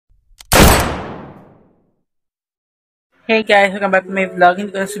Hey guys, welcome back to my vlog.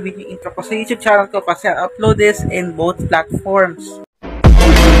 Hindi ko na sabihin yung intro ko sa YouTube channel ko kasi I'll upload this in both platforms.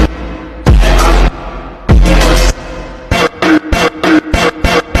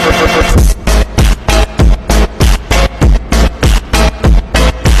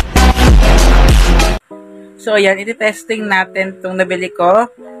 So ayan, iti-testing natin itong nabili ko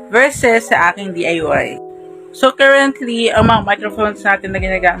versus sa aking DIY. So currently, ang mga microphones natin na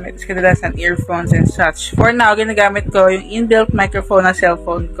ginagamit is kadalasan earphones and such. For now, ginagamit ko yung inbuilt microphone na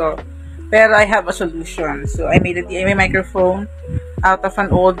cellphone ko. Pero I have a solution. So I made a DIY microphone out of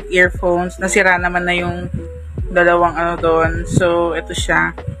an old earphones. Nasira naman na yung dalawang doon. So ito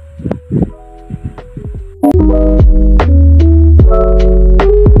siya.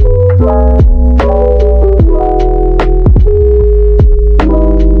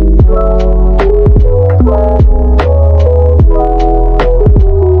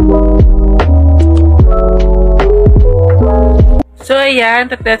 So, ayan,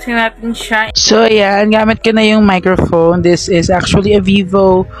 tatesting natin siya. So, ayan, gamit ko na yung microphone. This is actually a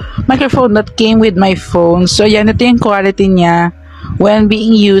Vivo microphone that came with my phone. So, ayan, ito yung quality niya when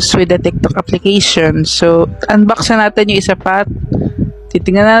being used with the TikTok application. So, unbox na natin yung isa pa.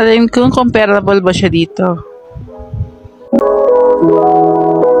 Titingnan natin kung comparable ba siya dito.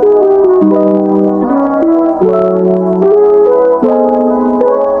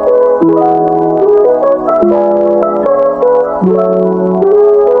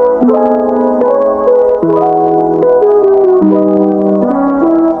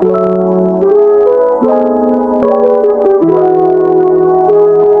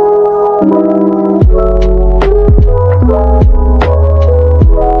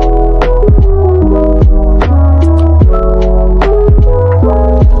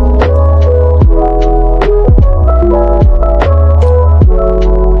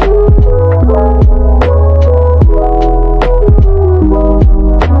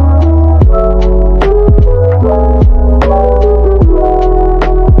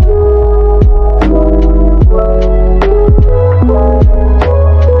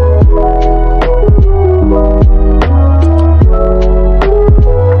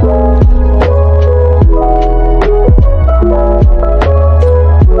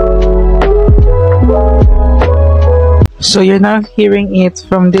 So you're now hearing it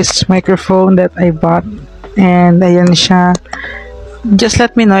from this microphone that I bought, and ayan siya. Just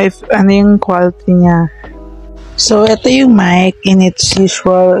let me know if ano yung quality niya. So ito yung mic in its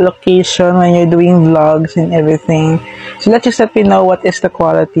usual location when you're doing vlogs and everything. So let's just let me know what is the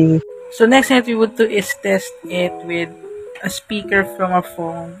quality. So next thing we would do is test it with a speaker from a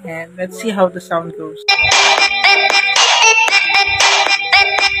phone, and let's see how the sound goes.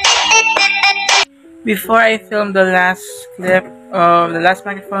 Before I film the last clip of the last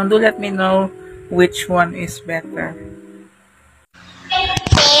microphone, do let me know which one is better.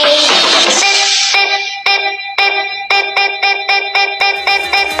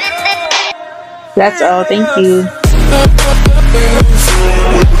 That's all. Thank you.